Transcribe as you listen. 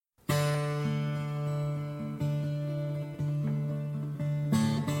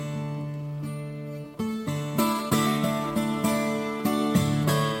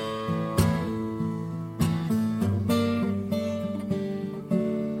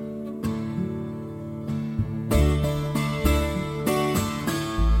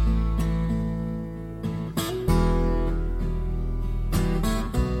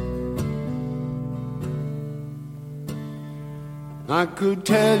I could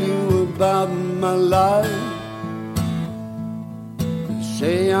tell you about my life.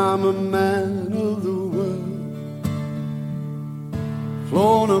 Say I'm a man of the world,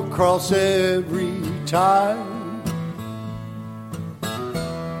 flown across every tide.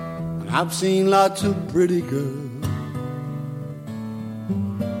 I've seen lots of pretty girls,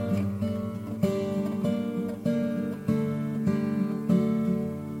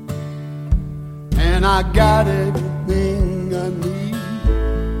 and I got everything I need.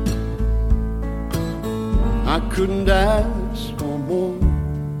 I couldn't ask for more.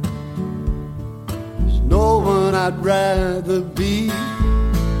 There's no one I'd rather be.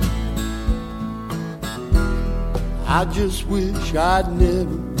 I just wish I'd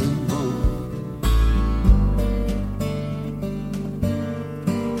never been born.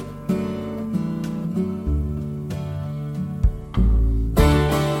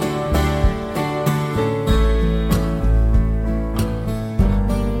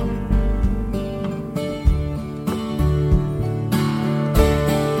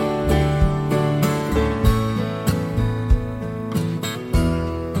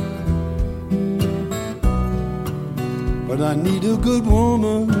 But I need a good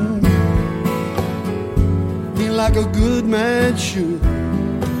woman, feel like a good man should.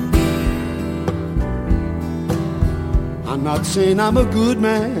 I'm not saying I'm a good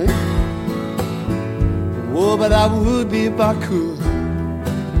man, oh, but I would be if I could.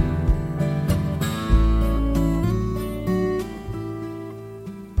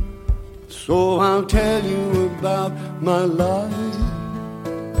 So I'll tell you about my life,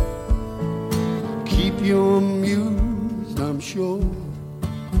 keep you amused, I'm sure,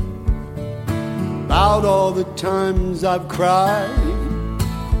 about all the times I've cried.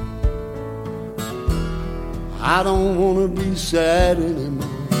 I don't want to be sad anymore.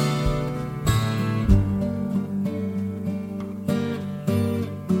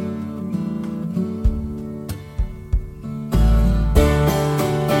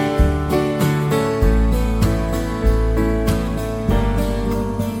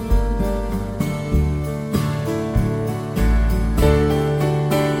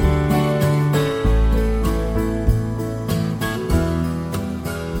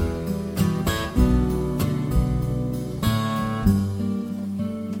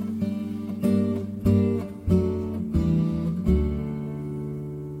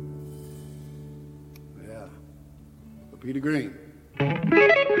 Peter Green.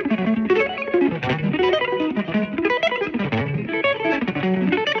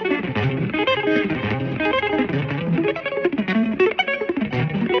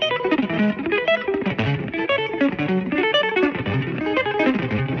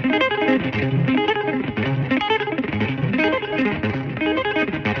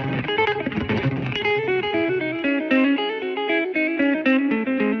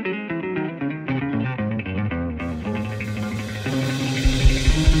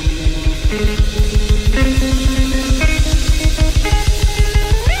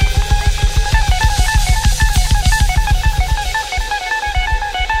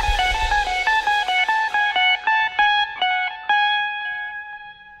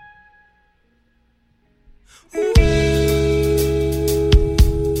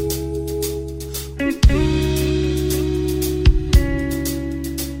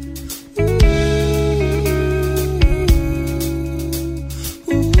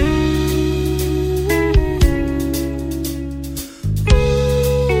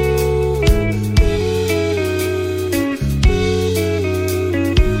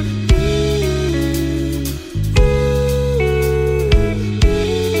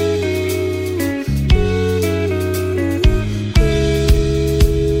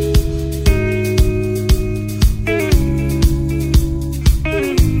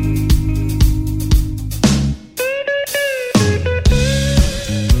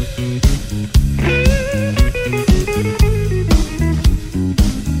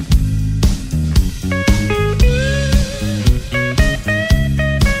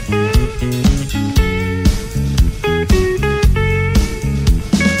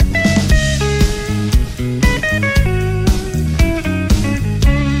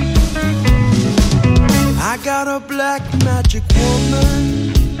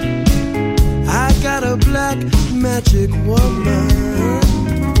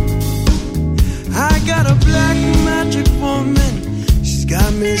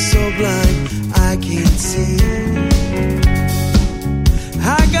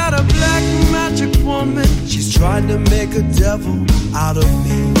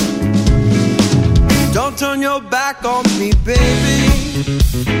 Don't turn your back on me, baby.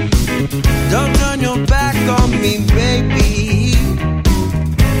 Don't turn your back on me, baby.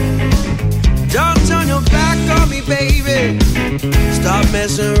 stop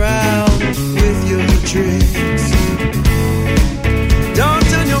messing around with your tricks. Don't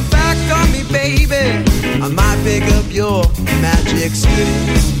turn your back on me, baby. I might pick up your magic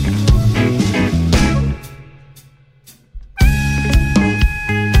sticks.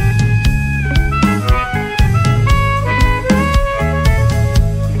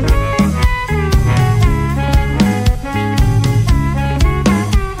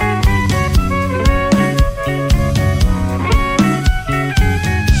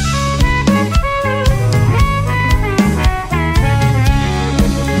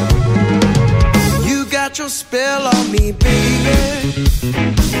 Your spell on me, baby.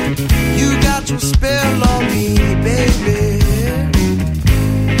 You got your spell on me, baby.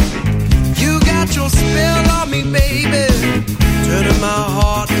 You got your spell on me, baby. Turning my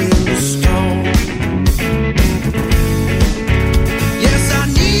heart into stone. Yes, I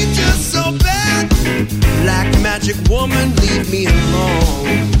need you so bad. Black magic woman, leave me alone.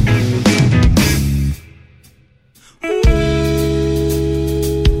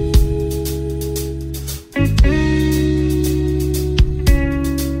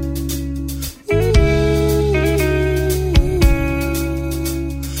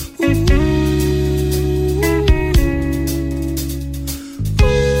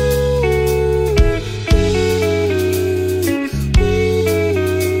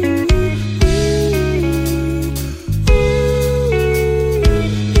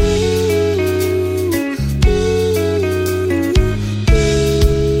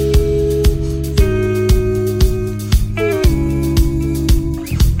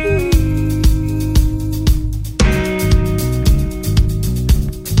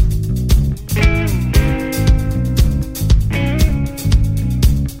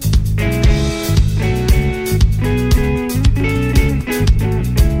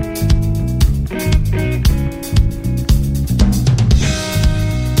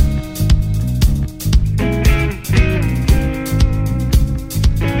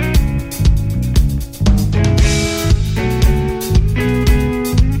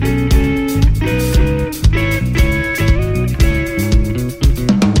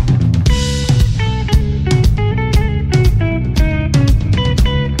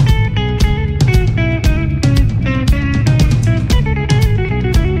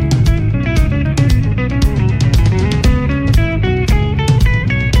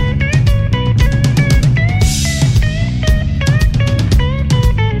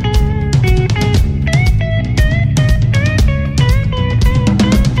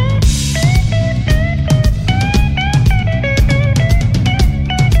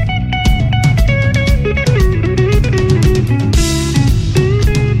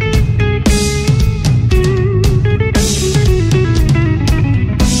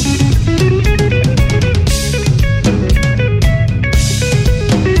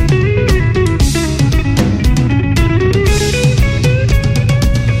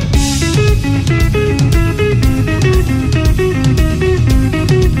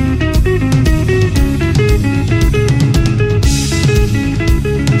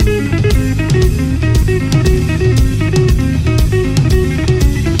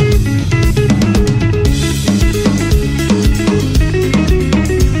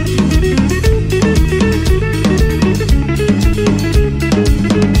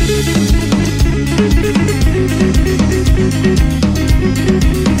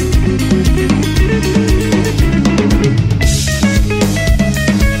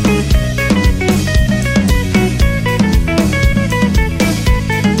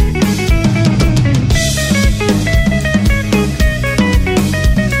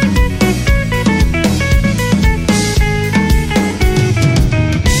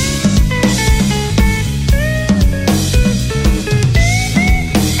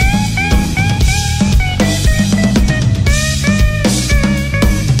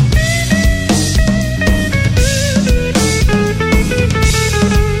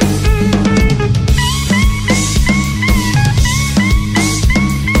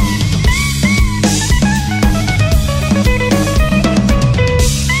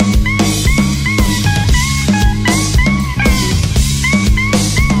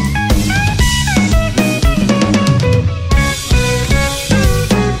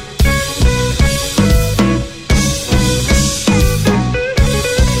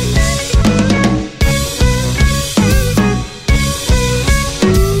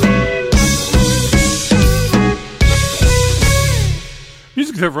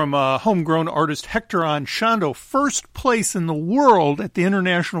 From homegrown artist Hector Anchondo, first place in the world at the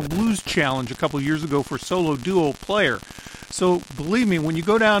International Blues Challenge a couple of years ago for solo duo player. So believe me, when you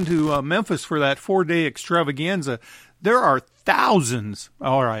go down to Memphis for that 4-day extravaganza, There are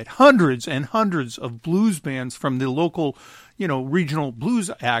hundreds and hundreds of blues bands from the local, regional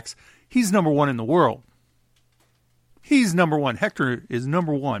blues acts. He's number one in the world. He's number one. Hector is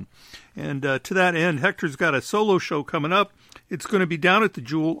number one. And to that end, Hector's got a solo show coming up. It's going to be down at the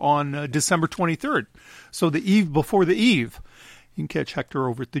Jewel on December 23rd. So the eve before the eve. You can catch Hector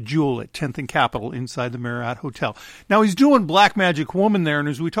over at the Jewel at 10th and Capitol inside the Marriott Hotel. Now, he's doing Black Magic Woman there, and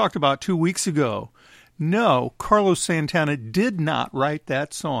as we talked about 2 weeks ago, no, Carlos Santana did not write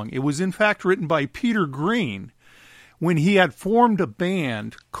that song. It was, in fact, written by Peter Green when he had formed a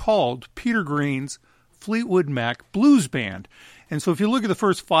band called Peter Green's Fleetwood Mac Blues Band. And so if you look at the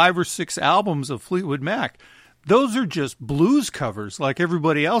first 5 or 6 albums of Fleetwood Mac, those are just blues covers like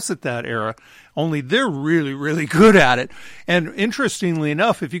everybody else at that era, only they're really, really good at it. And interestingly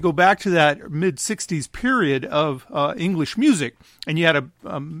enough, if you go back to that mid-'60s period of English music, and you had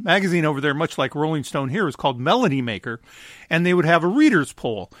a magazine over there, much like Rolling Stone here, it's called Melody Maker, and they would have a reader's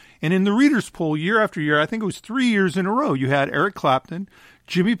poll. And in the reader's poll, year after year, I think it was 3 years in a row, you had Eric Clapton,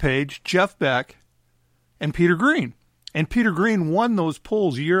 Jimmy Page, Jeff Beck, and Peter Green. And Peter Green won those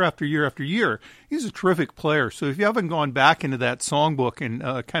polls year after year after year. He's a terrific player. So if you haven't gone back into that songbook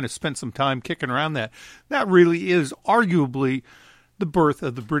and kind of spent some time kicking around that really is arguably the birth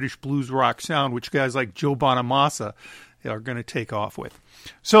of the British blues rock sound, which guys like Joe Bonamassa are going to take off with.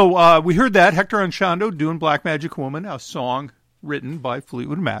 So we heard that, Hector Anchondo doing Black Magic Woman, a song written by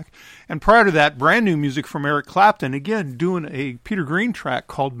Fleetwood Mac. And prior to that, brand new music from Eric Clapton, again doing a Peter Green track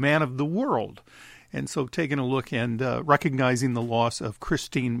called Man of the World. And so taking a look and recognizing the loss of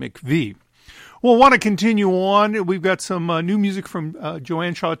Christine McVie. Well, I want to continue on. We've got some new music from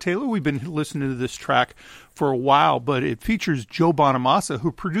Joanne Shaw Taylor. We've been listening to this track for a while, but it features Joe Bonamassa,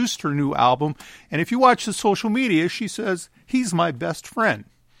 who produced her new album. And if you watch the social media, she says, he's my best friend.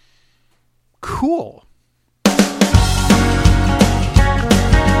 Cool.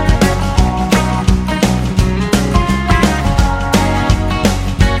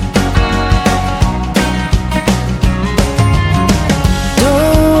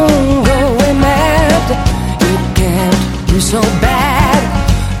 So bad,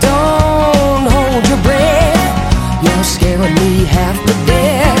 don't hold your breath. You're scaring me half to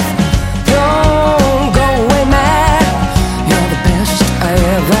death. Don't go away mad. You're the best I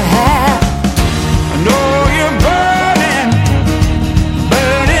ever had. I know you're burning,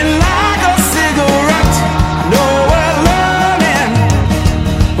 burning like a cigarette. I know we're learning,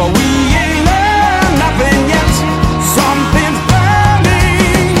 but we ain't learned nothing yet. Something's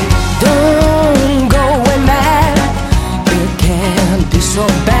burning. Don't go away mad. Can't be so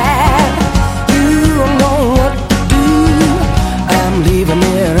bad. You know what to do. I'm leaving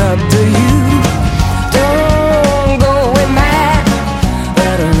it up to you. Don't go away mad.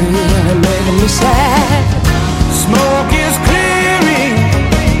 That really making me sad. Smoke is clearing.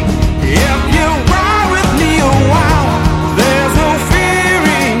 If you ride with me a while, there's no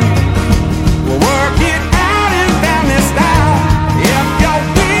fearing. We'll work it out in family style. If you're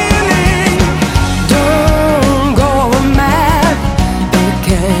willing, don't go away mad.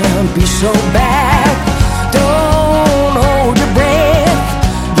 Can't be so bad. Don't hold your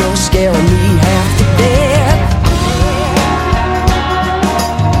breath. You're scaring me half to death.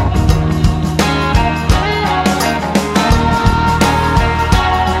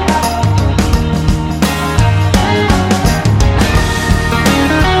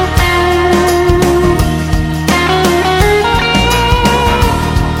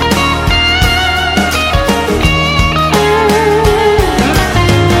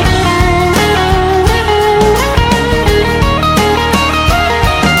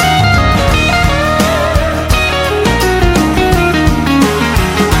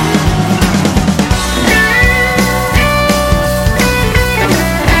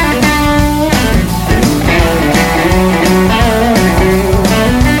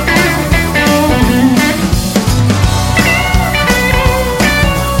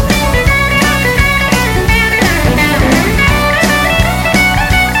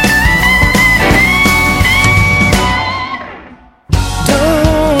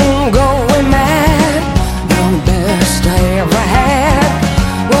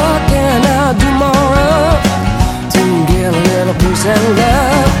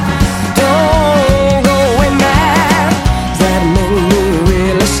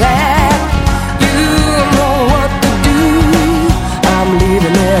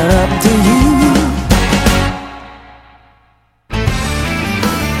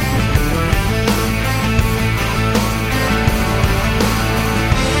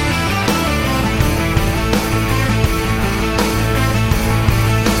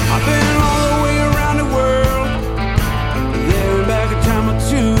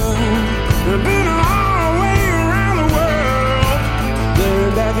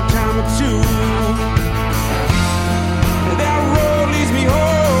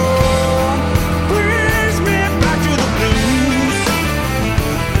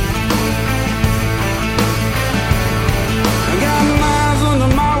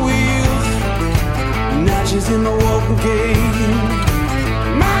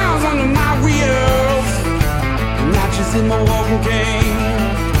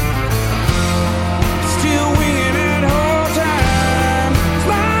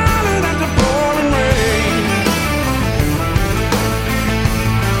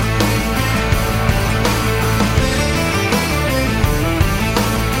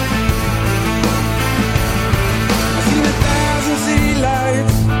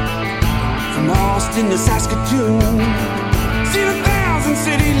 to Saskatoon. Seen 1,000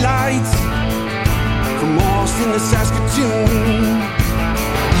 city lights from Austin to Saskatoon.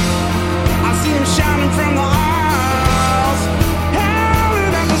 I see them shining from the aisles,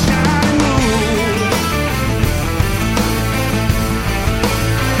 howling at the shining moon.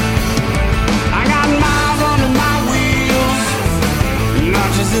 I got miles under my wheels,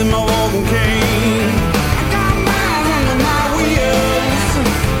 notches in my walking cane. I got miles under my wheels,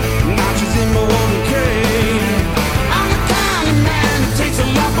 notches in my walking cane. I'm the kind of man that takes a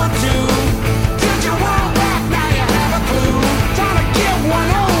lap or two. Did you walk back, now you have a clue. Trying to get one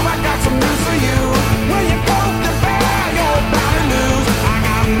over, I got some news for you. When you poke the bear, you're bound to lose. I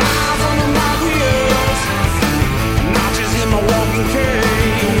got miles under my wheels, notches in my walking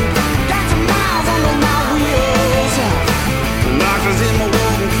cane. Got some miles under my wheels, notches in my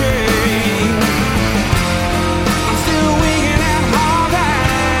walking cane. I'm still winging at hard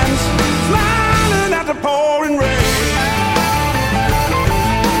hands, smiling at the pouring rain.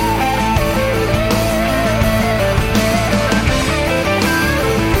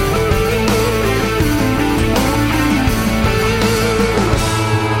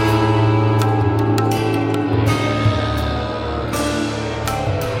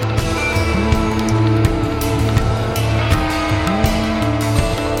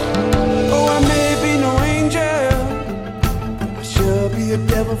 Oh, I may be no angel, I sure be a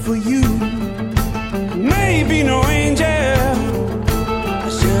devil for you. May be no angel, I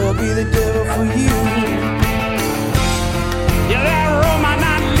sure be the devil for you. Yeah, that road might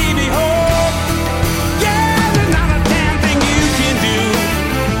not lead me home. Yeah, there's not a damn thing you can do.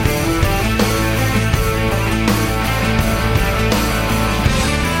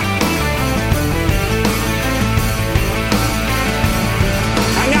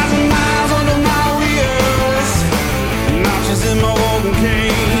 I got some miles under my wheels, notches in my walking cane.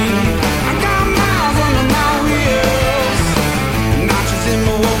 I got miles under my wheels, notches in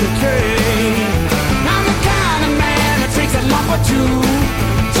my walking cane. I'm the kind of man that takes a lump or two.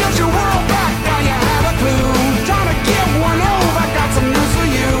 Tilt your world back, now you have a clue. Trying to get one over, I got some news for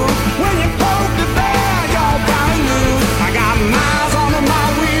you. When you poke the bear, you're bound to lose. I got miles under my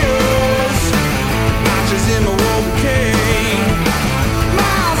wheels, notches in my walking cane.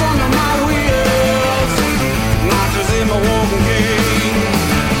 Miles under my wheels, notches in my walking cane.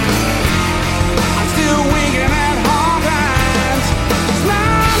 I'm still winking at hard times,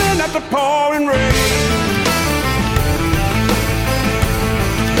 smiling at the pouring rain.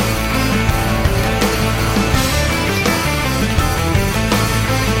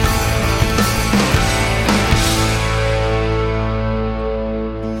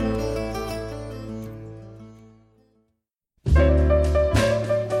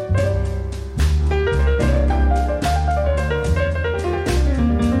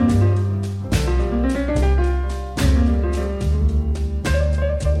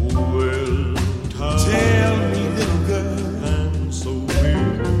 Tell me, little girl, I'm so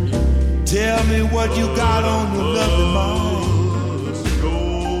weary. Tell me what you got on your lovely mind.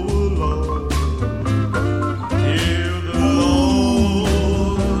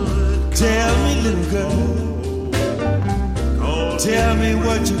 Tell me, little girl, tell me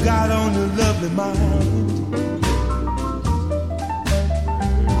what you got on your lovely mind.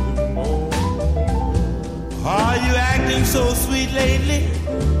 Are you acting so sweet lately?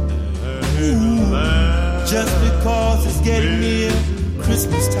 Just because it's getting near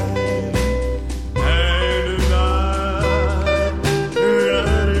Christmas time.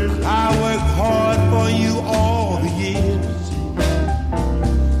 I work hard for you all the years,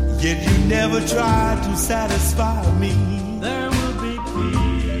 yet you never tried to satisfy me. There will be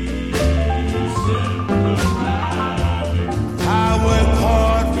peace. I work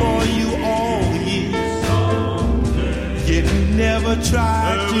hard for you all the years, yet you never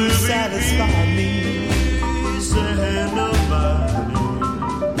tried to satisfy me.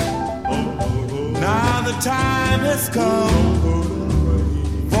 Now the time has come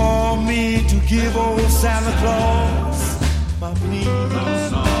for me to give old Santa Claus my pleas.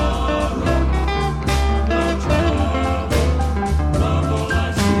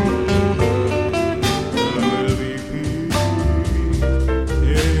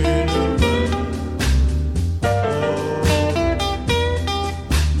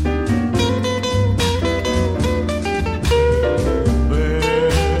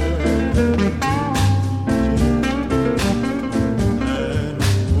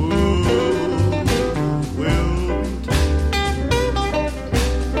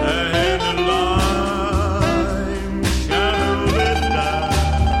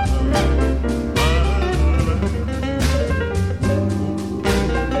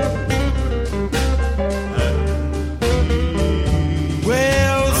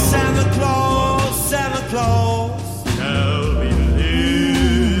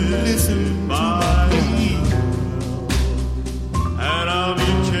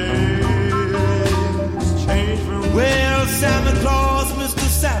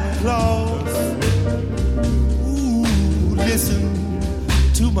 Claus. Ooh, listen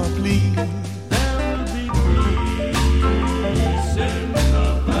to my plea.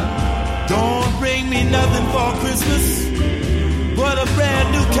 Don't bring me nothing for Christmas but a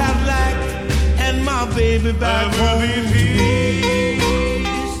brand new Cadillac and my baby back home to me.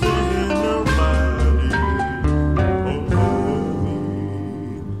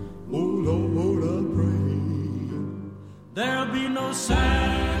 There'll be no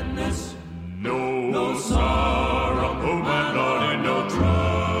sadness, no sorrow, oh my Lord, and no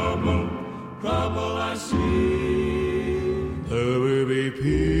trouble I see. There will be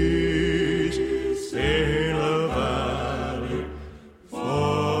peace in the valley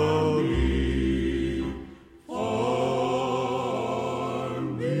for me, for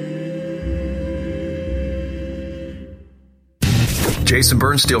me. Jason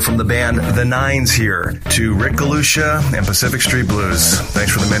Bernsteel from the band The Nines here to Rick Galusha and Pacific Street Blues.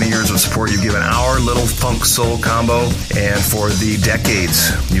 Thanks for the many years of support you've given our little funk soul combo and for the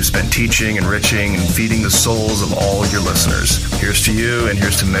decades you've spent teaching, enriching, and feeding the souls of all your listeners. Here's to you and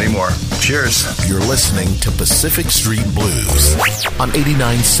here's to many more. Cheers. You're listening to Pacific Street Blues on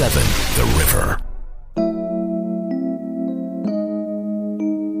 89.7 The River.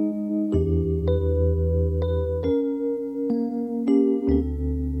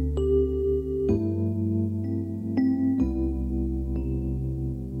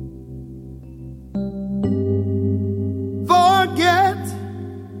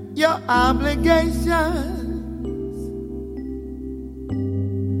 Obligations.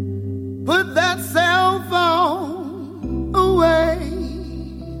 Put that cell phone away.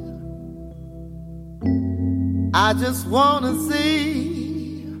 I just want to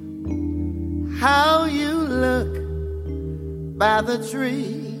see how you look by the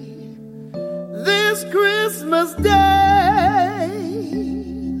tree this Christmas Day.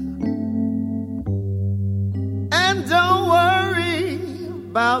 And don't worry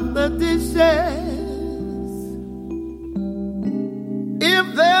about the dishes. If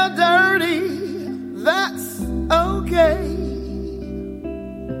they're dirty, that's okay.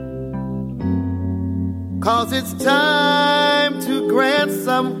 'Cause it's time to grant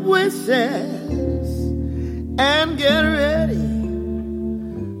some wishes and get ready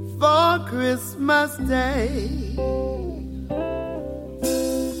for Christmas Day.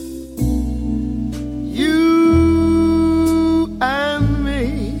 You and me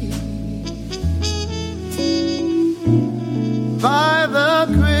by the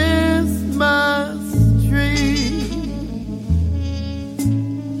Christmas tree,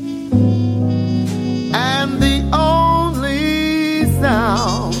 and the only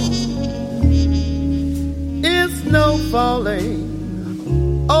sound is snow falling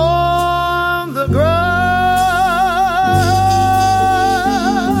on the ground.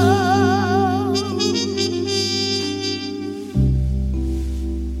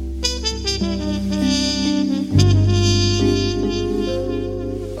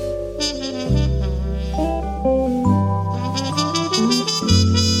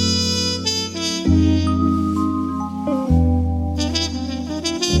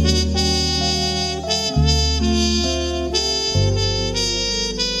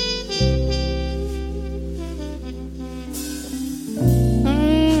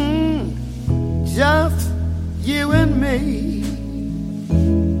 Just you and me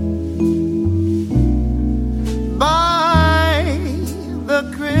by the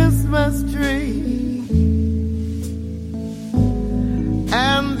Christmas tree,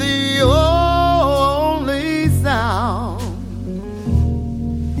 and the only sound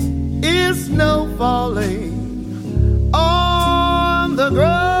is snow falling on the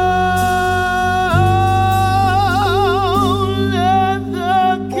ground.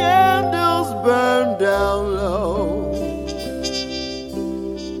 Burn down low.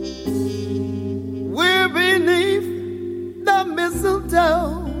 We're beneath the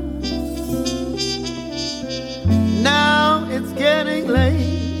mistletoe. Now it's getting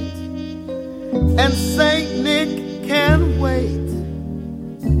late, and Saint Nick can't wait.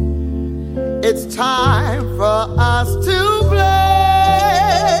 It's time for us to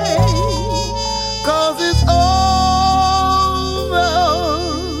play, 'cause it's almost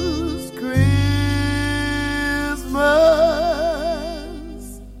Christmas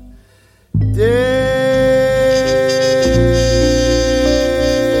Day.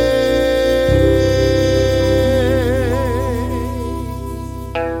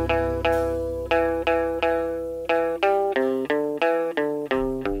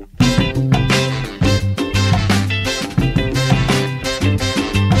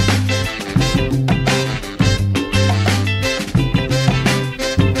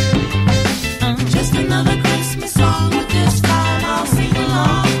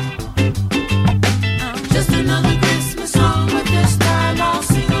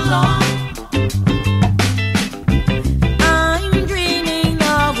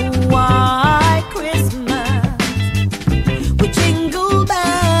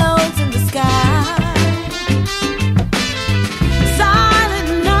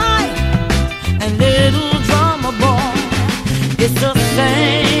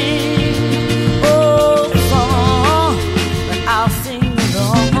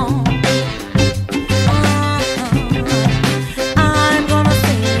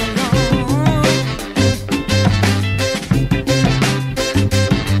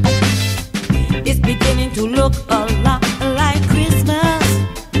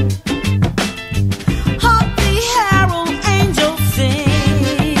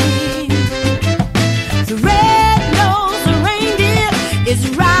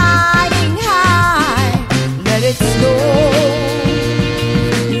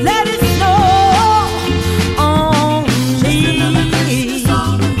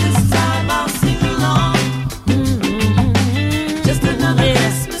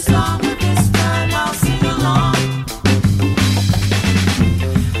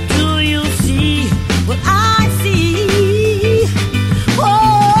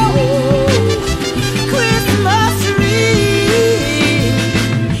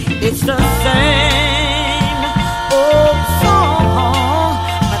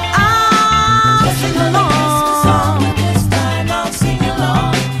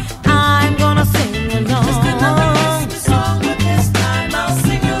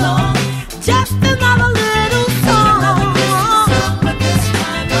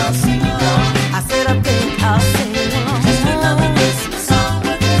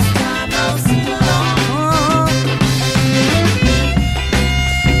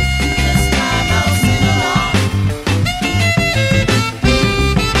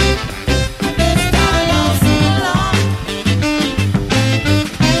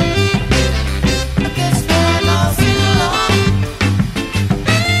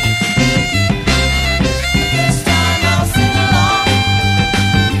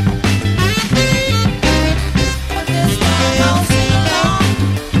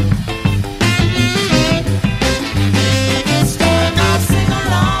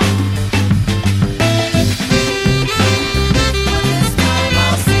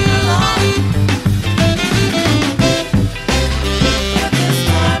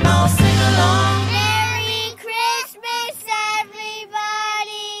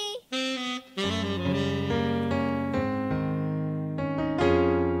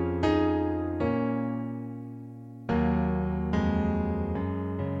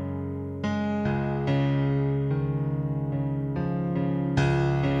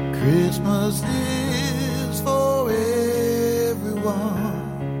 Christmas is for everyone.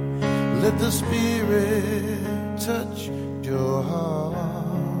 Let the Spirit touch your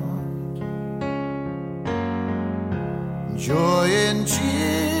heart. Joy and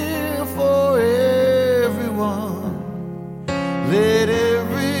cheer for everyone. Let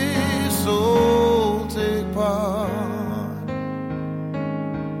every soul take part.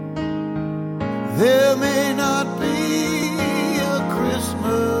 There may not be a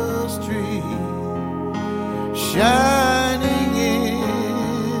Christmas tree shining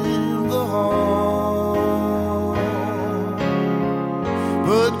in the hall,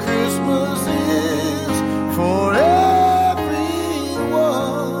 but Christmas is for everyone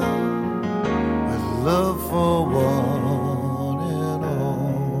with love for one and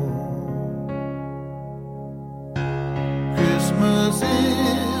all. Christmas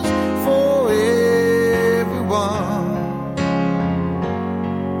is for everyone.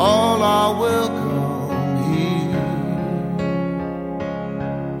 All are welcome here.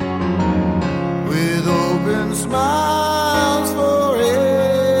 With open smiles for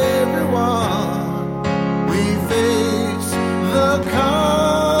everyone, we face the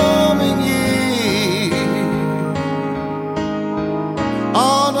coming year.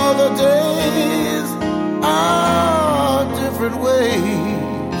 On other days, our different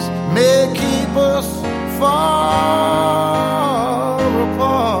ways may keep us far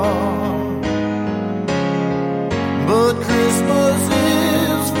apart, but Christmas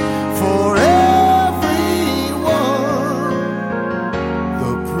is for everyone.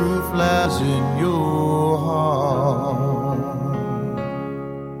 The proof lies in your heart.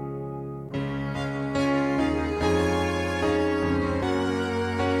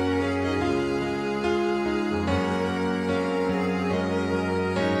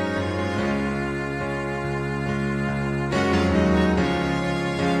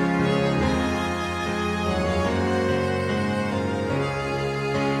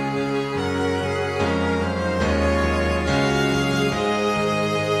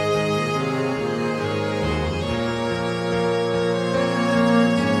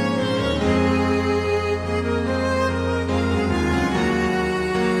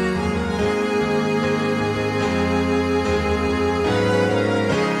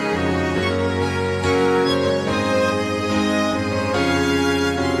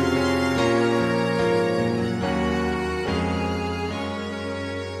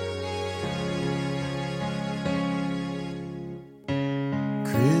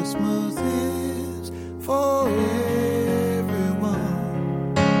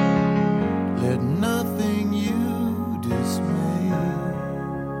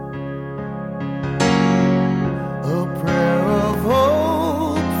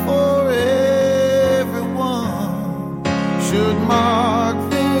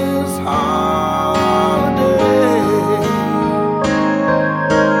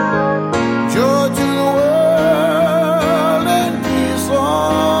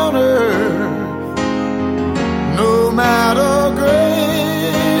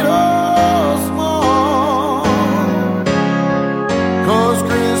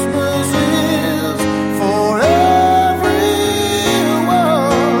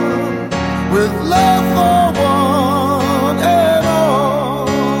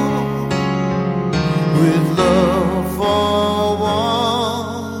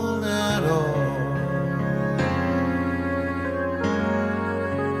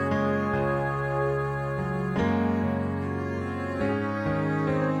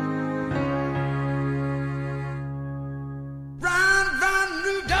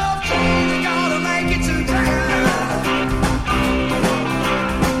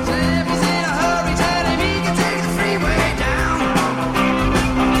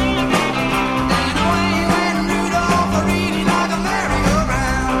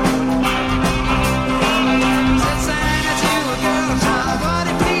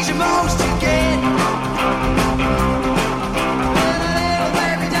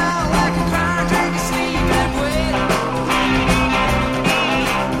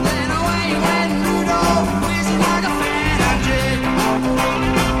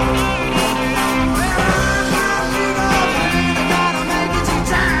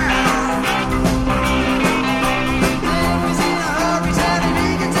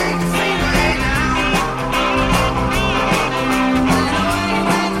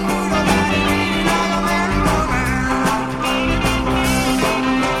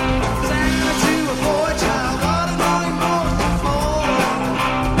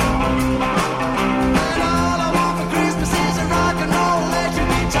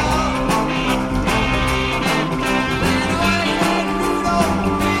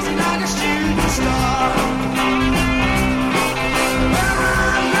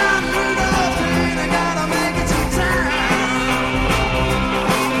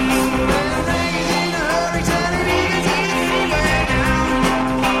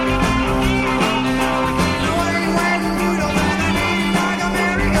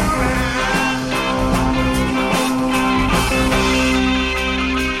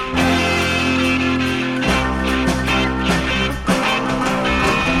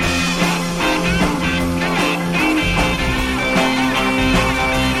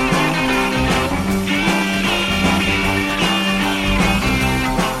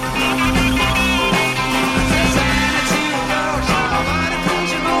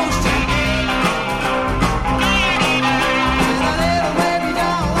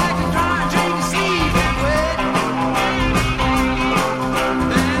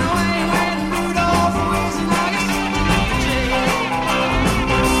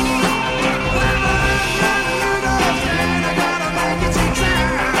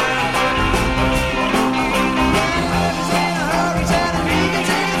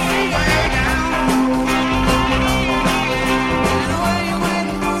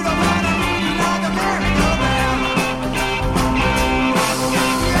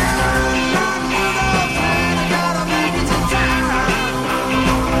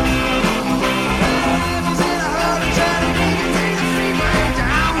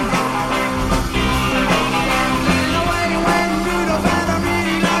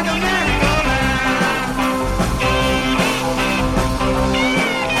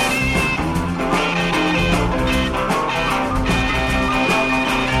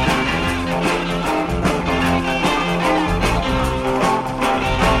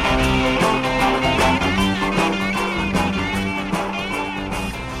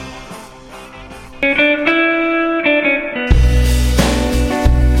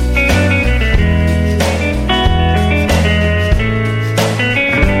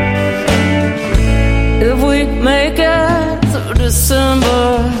 make it through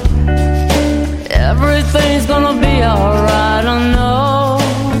December, everything's gonna be alright, I know.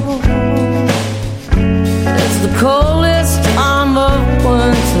 It's the coldest time of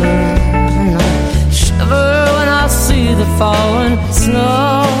winter, and I shiver when I see the falling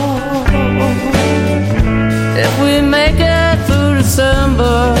snow. If we make it through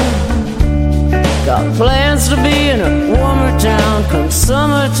December, got plans to be in a warmer town come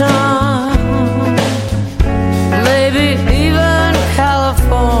summertime. Maybe even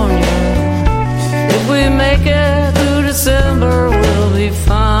California. If we make it through December, we'll be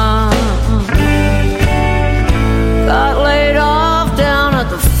fine. Got laid off down at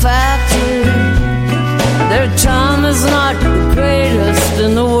the factory. Their time is not the greatest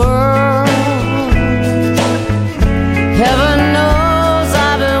in the world. Heaven knows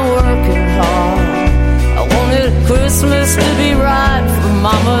I've been working hard. I wanted Christmas to be right for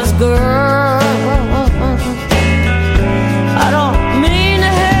Mama's girl. I don't mean to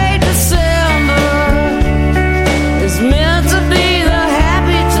hate December. It's meant to be the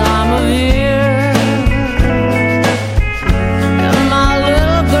happy time of year. And my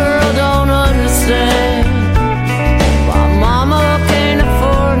little girl don't understand why Mama can't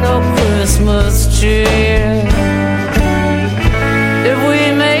afford no Christmas cheer. If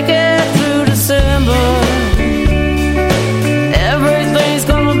we make it through December, everything's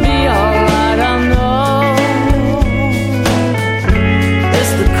gonna be alright, I know.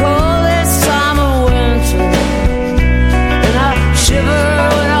 It's the coldest time of winter, and I shiver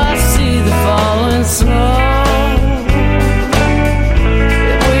when I see the falling snow.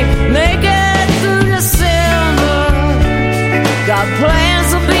 If we make it through December, got plans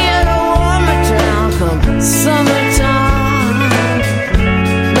to be in a warmer town come summertime.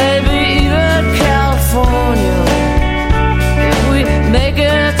 Maybe even California. If we make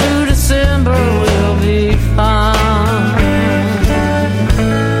it through December, we'll be fine.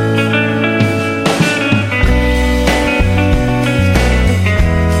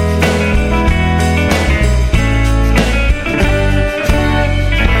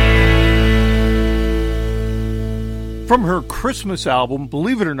 From her Christmas album,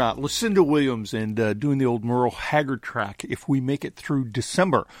 believe it or not, Lucinda Williams and doing the old Merle Haggard track, If We Make It Through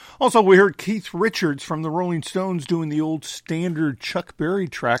December. Also, we heard Keith Richards from the Rolling Stones doing the old standard Chuck Berry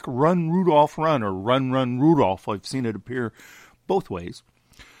track, Run Rudolph Run, or Run Run Rudolph. I've seen it appear both ways.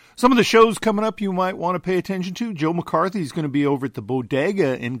 Some of the shows coming up you might want to pay attention to. Joe McCarthy is going to be over at the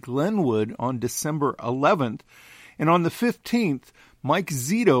Bodega in Glenwood on December 11th. And on the 15th, Mike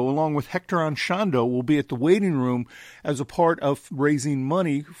Zito, along with Hector Anchondo, will be at the waiting room as a part of raising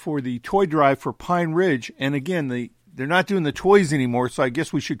money for the toy drive for Pine Ridge. And again, they're not doing the toys anymore, so I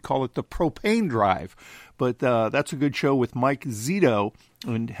guess we should call it the propane drive. But that's a good show with Mike Zito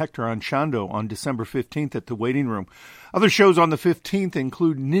and Hector Anchondo on December 15th at the waiting room. Other shows on the 15th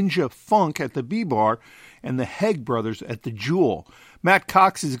include Ninja Funk at the B-Bar and the Hegg Brothers at the Jewel. Matt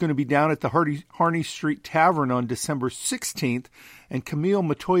Cox is going to be down at the Harney Street Tavern on December 16th, and Camille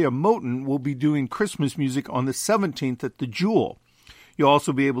Matoya Moten will be doing Christmas music on the 17th at the Jewel. You'll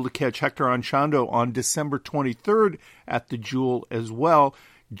also be able to catch Hector Anchondo on December 23rd at the Jewel as well,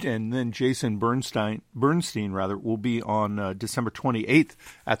 and then Jason Bernstein will be on December 28th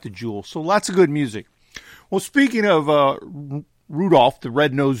at the Jewel. So lots of good music. Well, speaking of Rudolph the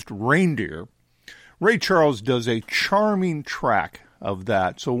Red-Nosed Reindeer, Ray Charles does a charming track of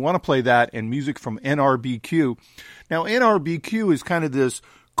that. So we want to play that and music from NRBQ. Now, NRBQ is kind of this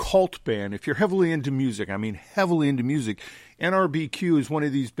cult band. If you're heavily into music, NRBQ is one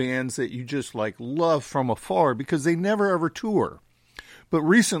of these bands that you just love from afar because they never ever tour. But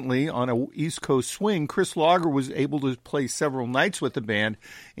recently, on a East Coast swing, Chris Lager was able to play several nights with the band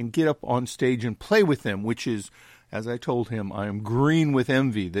and get up on stage and play with them, which is, as I told him, I am green with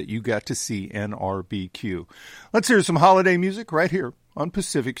envy that you got to see NRBQ. Let's hear some holiday music right here on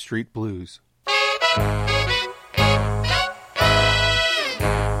Pacific Street Blues.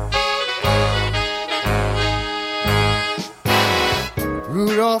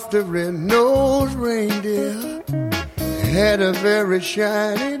 Rudolph the red-nosed reindeer had a very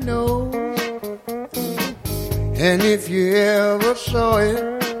shiny nose, and if you ever saw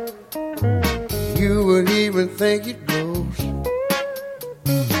it, you would even think it glows.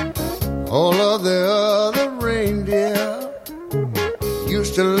 All of the other reindeer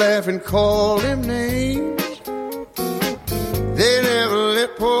used to laugh and call him names. They never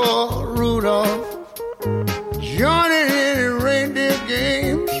let poor Rudolph join in any reindeer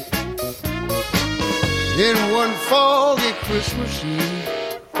games. Then one foggy Christmas Eve,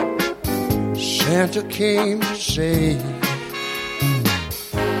 Santa came to say,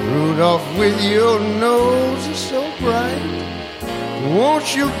 Rudolph, with your nose so bright,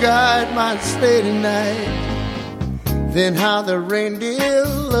 won't you guide my sleigh tonight? Then how the reindeer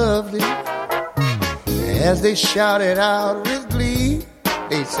loved it as they shouted out with glee.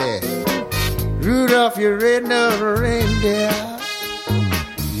 They said, Rudolph, you red-nosed reindeer,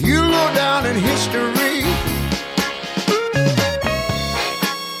 you'll go down in history.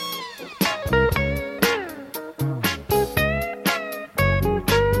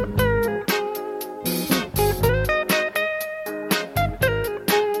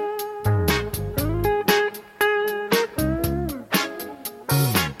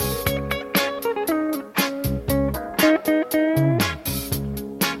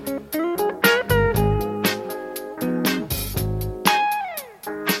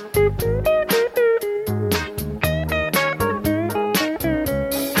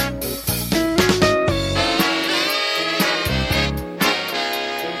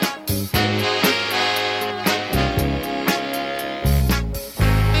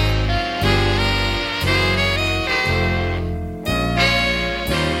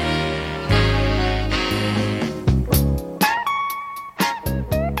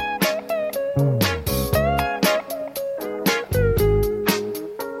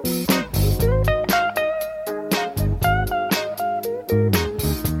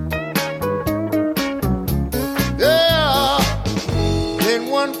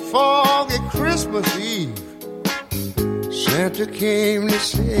 Santa came to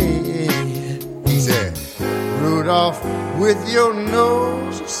say, he said, Rudolph, with your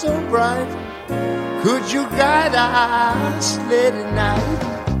nose so bright, could you guide our sleigh tonight?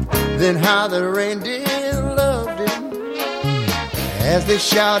 Then how the reindeer loved him as they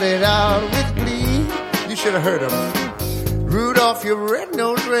shouted out with glee. You should have heard them. Rudolph, your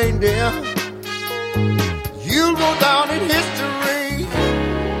red-nosed reindeer, you'll go down in history.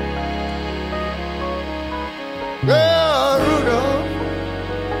 Oh, Rudolph.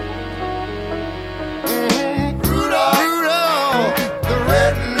 Rudolph, Rudolph, the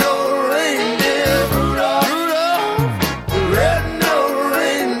red-nosed reindeer. Rudolph, Rudolph, the red-nosed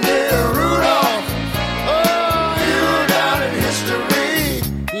reindeer. Rudolph, oh, you're down in history.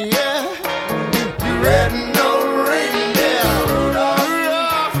 Yeah, you red-nosed reindeer. Rudolph,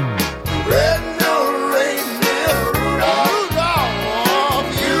 Rudolph, the red-nosed reindeer. Rudolph, Rudolph,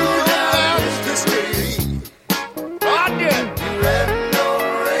 you're down in history.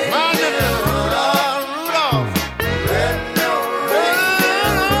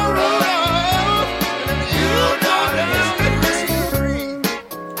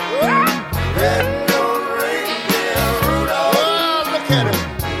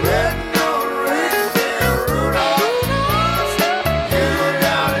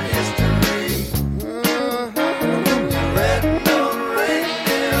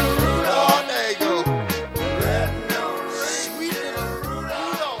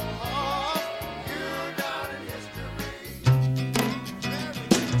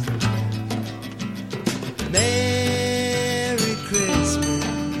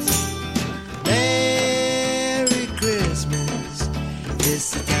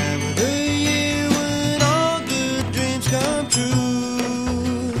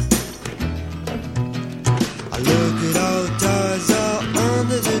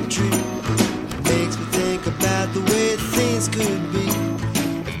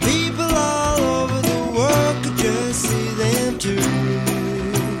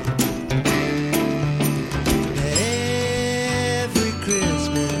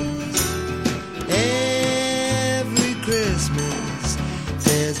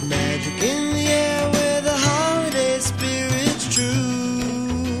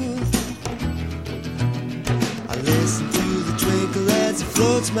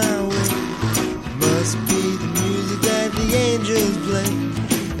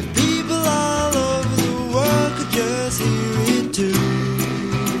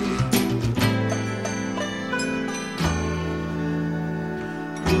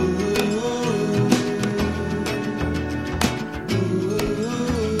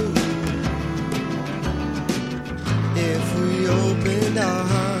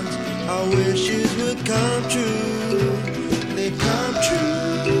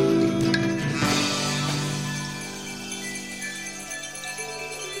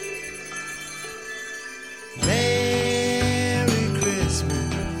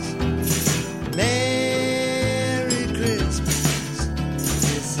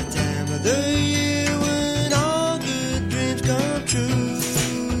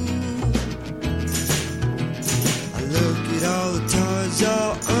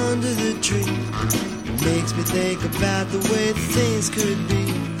 Makes me think about the way things could be.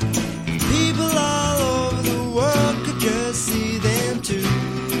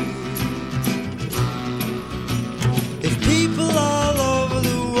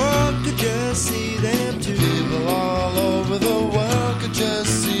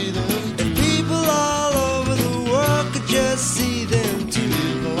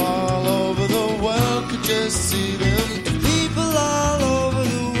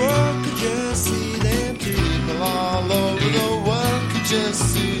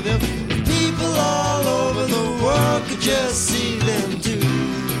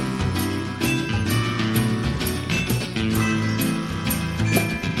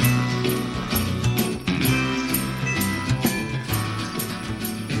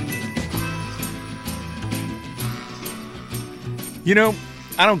 You know,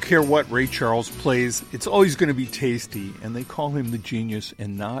 I don't care what Ray Charles plays, it's always going to be tasty, and they call him the genius,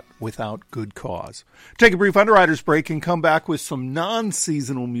 and not without good cause. Take a brief Underwriters break and come back with some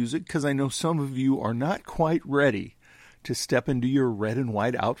non-seasonal music, because I know some of you are not quite ready to step into your red and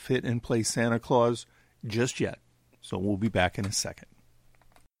white outfit and play Santa Claus just yet. So we'll be back in a second.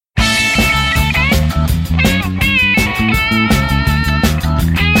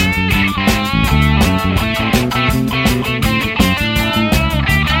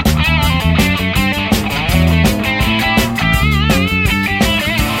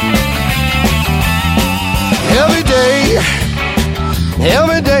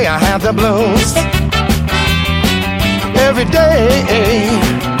 Every day I have the blues. Every day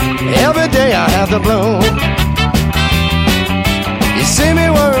I have the blues. You see me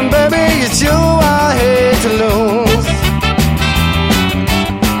worrying, baby, it's you I hate to lose.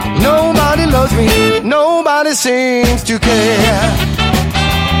 Nobody loves me, nobody seems to care.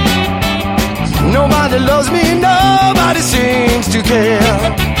 Nobody loves me, nobody seems to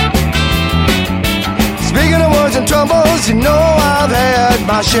care. Speaking of words and troubles, you know I've had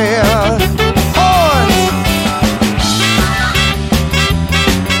my share. Horns!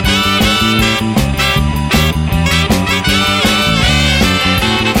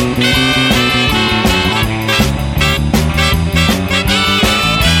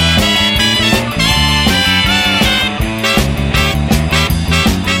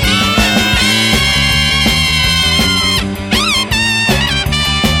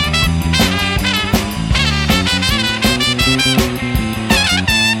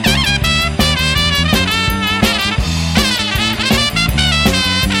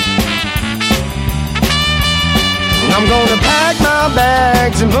 I'm gonna pack my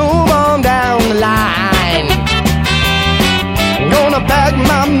bags and move on down the line. I'm gonna pack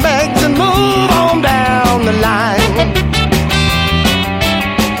my bags and move on down the line.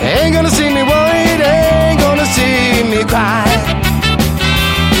 Ain't gonna see me worried, ain't gonna see me cry.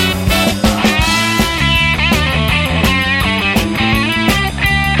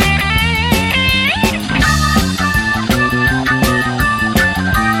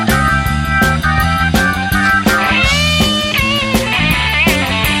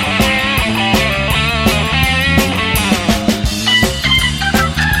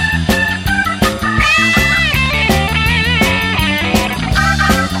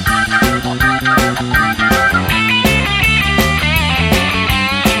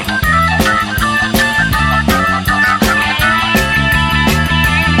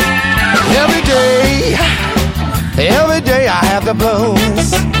 Every day I have the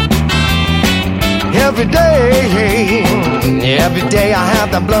blues. Every day I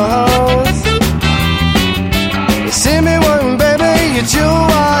have the blues. You see me working, baby, it's you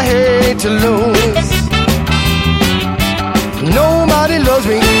I hate to lose. Nobody loves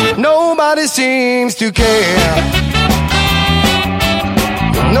me, nobody seems to care.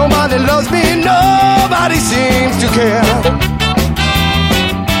 Nobody loves me, nobody seems to care.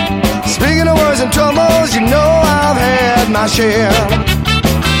 Speaking of words and troubles, you know I've had my share.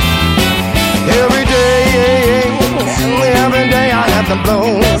 Every day I have the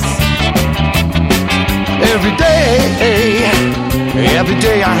blues. Every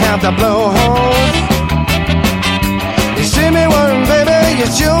day I have the blues. You see me worrying, baby,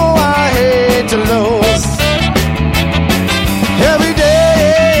 it's you I hate to lose. Every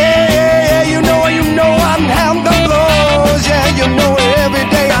day, you know I'm having the blues. Yeah, you know every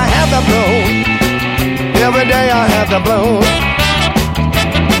day I have the blues. Every day I have the blues.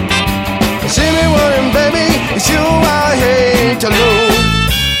 You see me worrying, baby, it's you I hate to lose.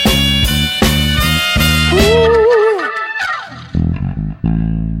 Ooh.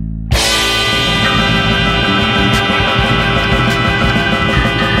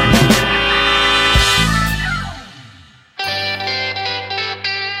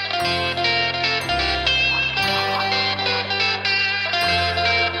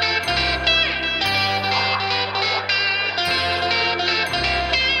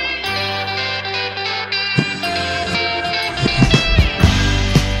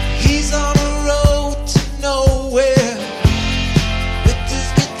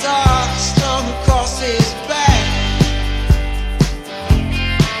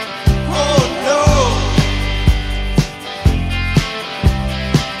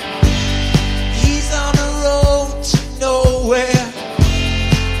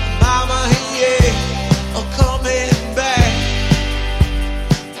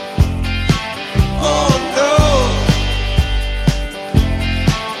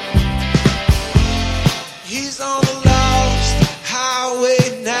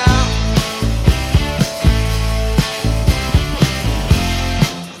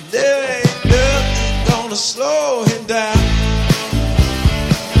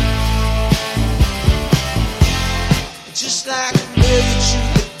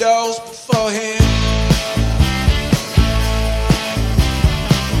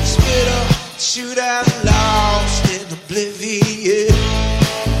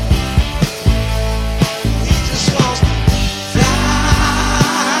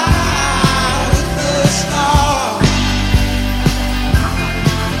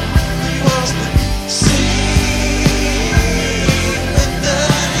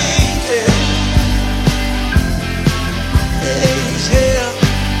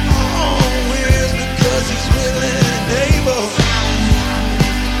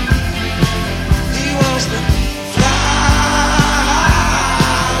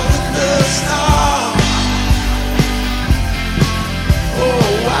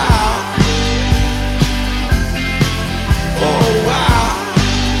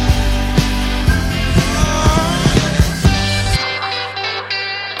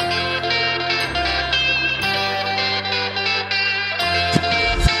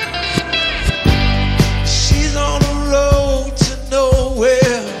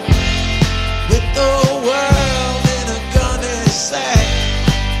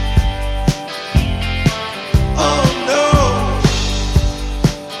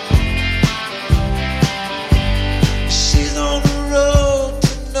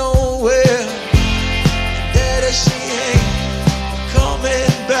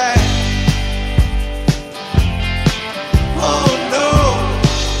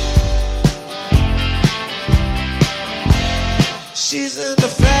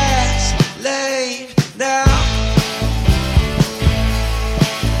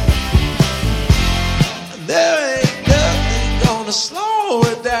 wanna slow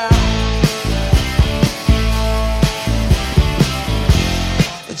it down.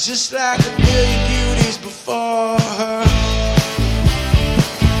 Just like a million beauties before her.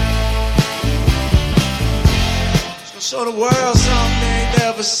 She's gonna show the world something they ain't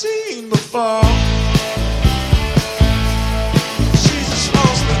never seen before. She just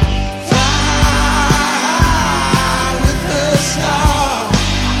wants to fly with the stars.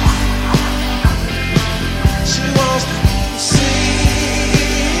 She wants to sing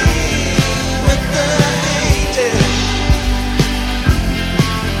with the angels.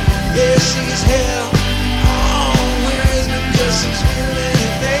 Yeah, she's hell on wheels because she's really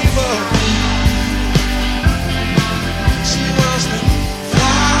able. She wants to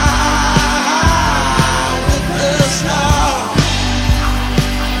fly with the stars.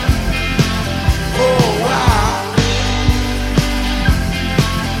 Oh wow,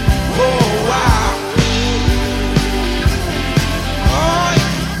 oh wow, oh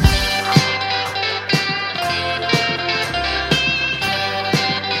yeah.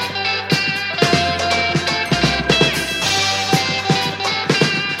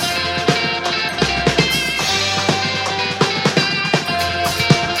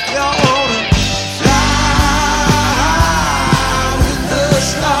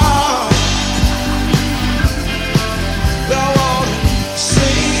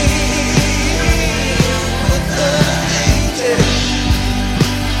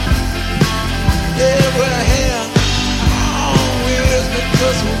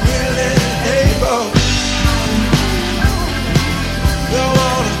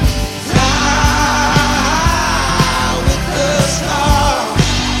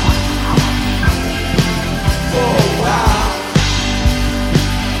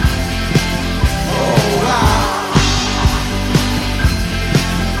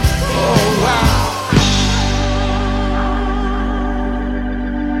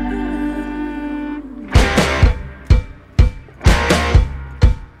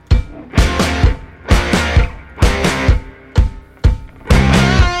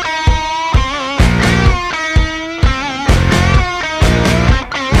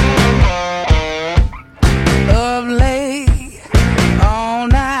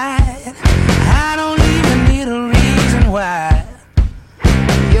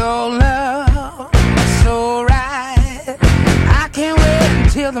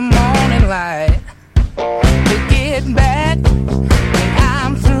 Till the morning light to get back when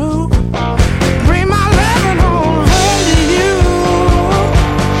I'm through. Bring my loving home to you.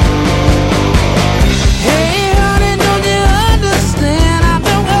 Hey honey, don't you understand? I've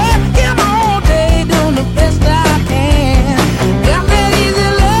been working all day doing the best I can. Got that easy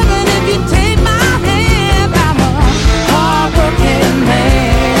loving if you take my hand. I'm a hard-working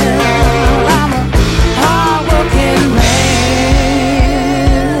man. I'm a hard-working man.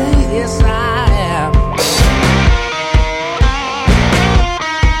 Yes, I am.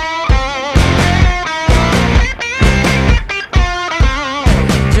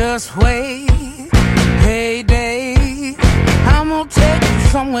 Just wait, payday. I'm gonna take you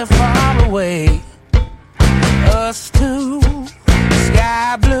somewhere far away. Us two,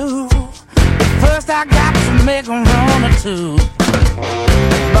 sky blue. First I got to make a run or two.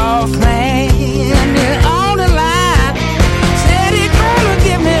 Boss man, you're on the line. Said he's gonna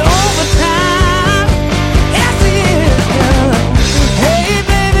give me overtime. Yes, he is, girl. Hey,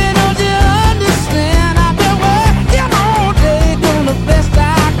 baby, don't you understand? I've been working all day, doing the best I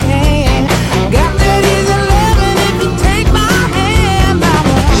can. Got that easy loving if you take my hand. I'm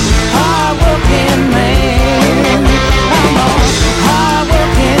a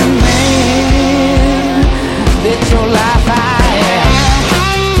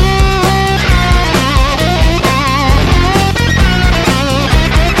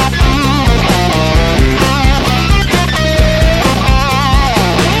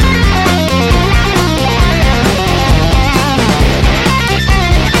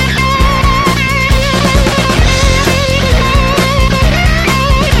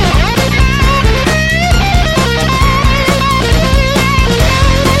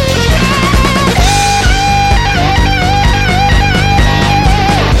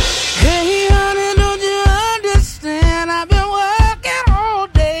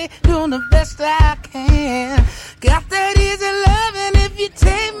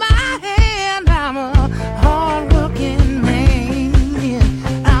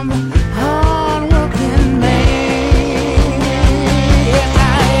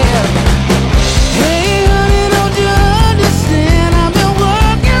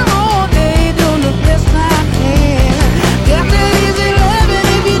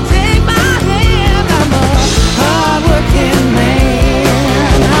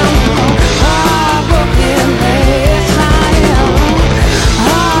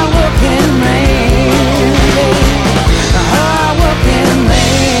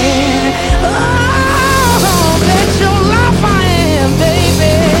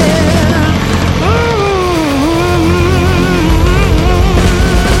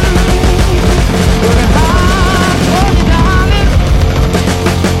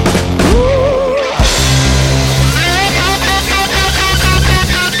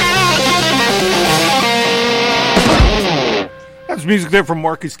music there from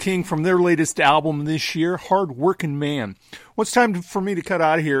Marcus King from their latest album this year, Hard Workin' Man. Well, it's time for me to cut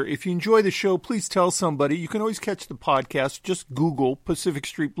out of here. If you enjoy the show, please tell somebody. You can always catch the podcast. Just Google Pacific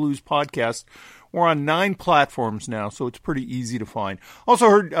Street Blues Podcast. We're on 9 platforms now, so it's pretty easy to find. Also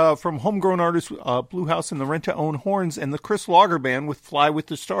heard from homegrown artists Blue House and the Rent-to-Own Horns and the Chris Lager Band with Fly with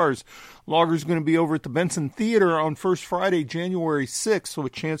the Stars. Lager's going to be over at the Benson Theater on First Friday, January 6th, so a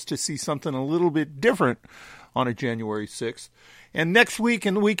chance to see something a little bit different on a January 6th. And next week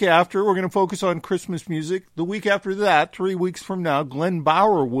and the week after, we're going to focus on Christmas music. The week after that, 3 weeks from now, Glenn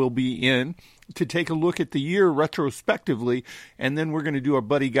Bauer will be in to take a look at the year retrospectively, and then we're going to do our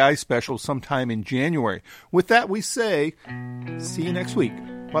Buddy Guy special sometime in January. With that, we say, see you next week.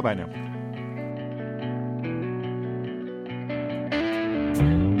 Bye-bye now.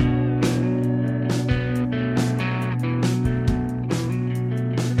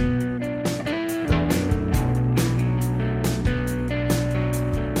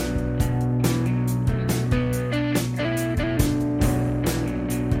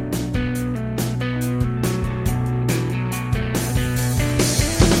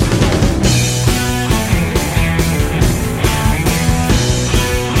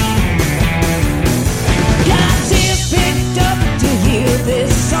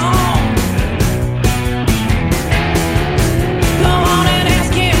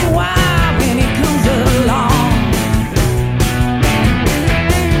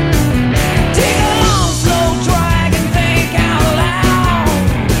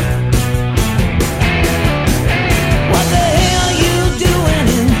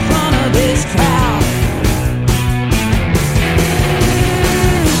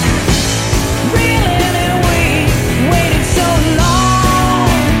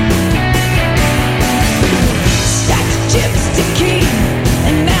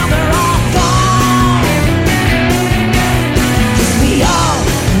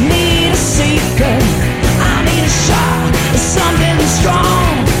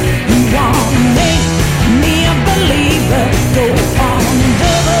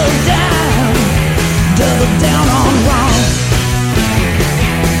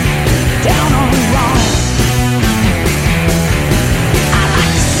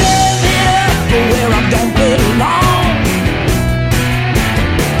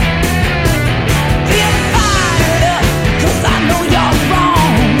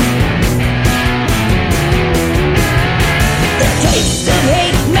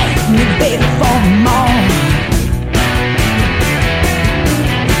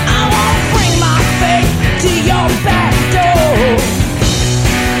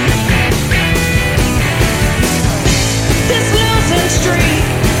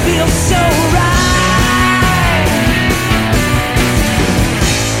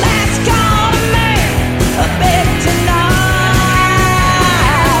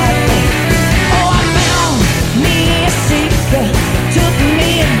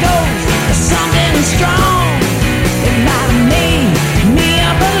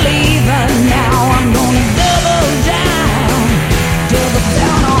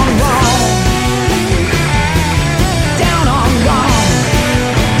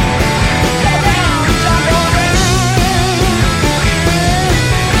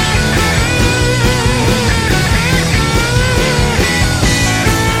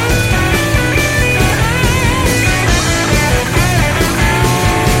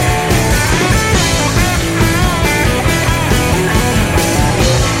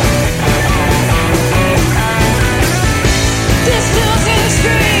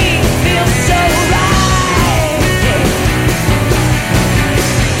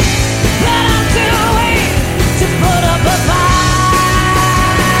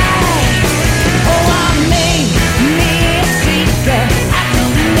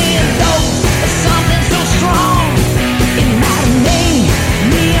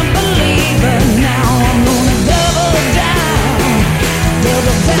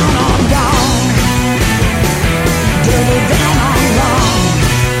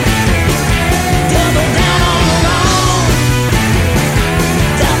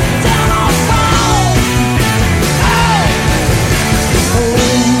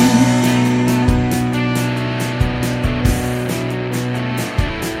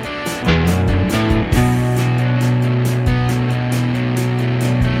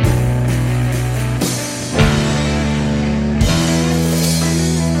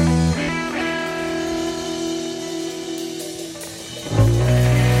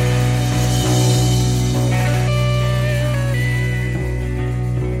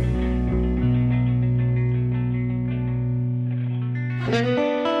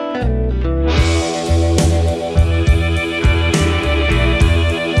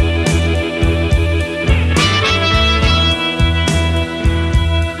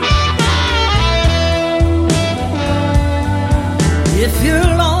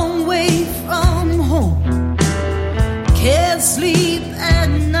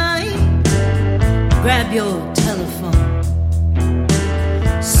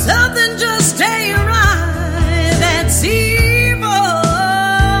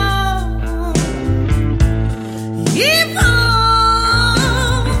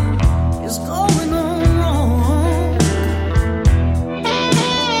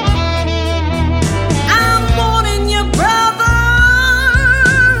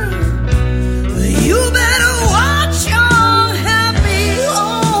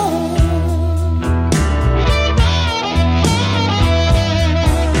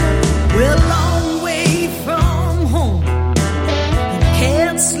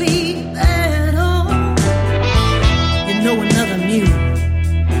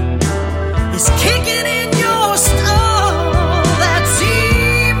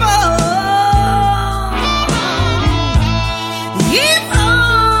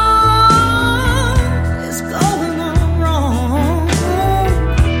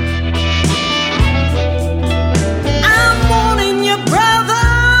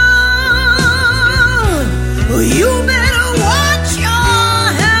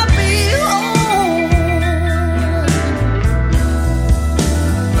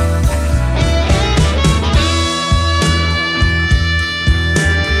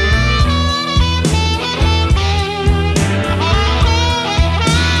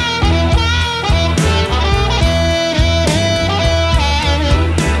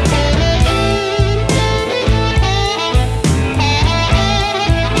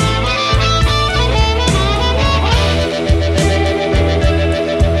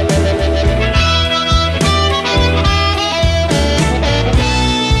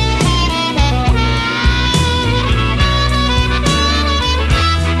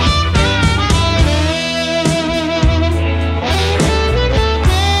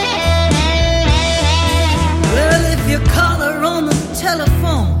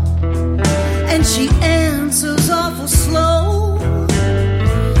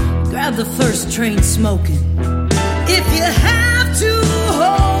 grab the first train smoking. If you have to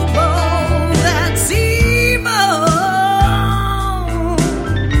hobo, that's evil.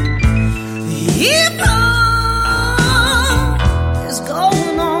 Evil is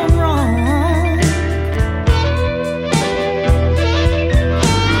going on wrong.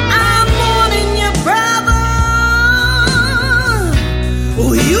 I'm warning you, brother.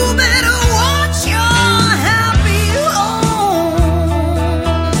 Oh, you better watch your happy home.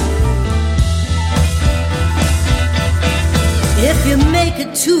 If you make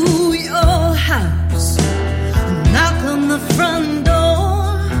it to your house, knock on the front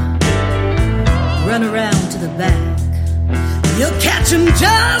door, run around to the back. You'll catch him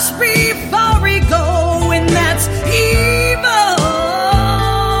just before he go, and that's easy.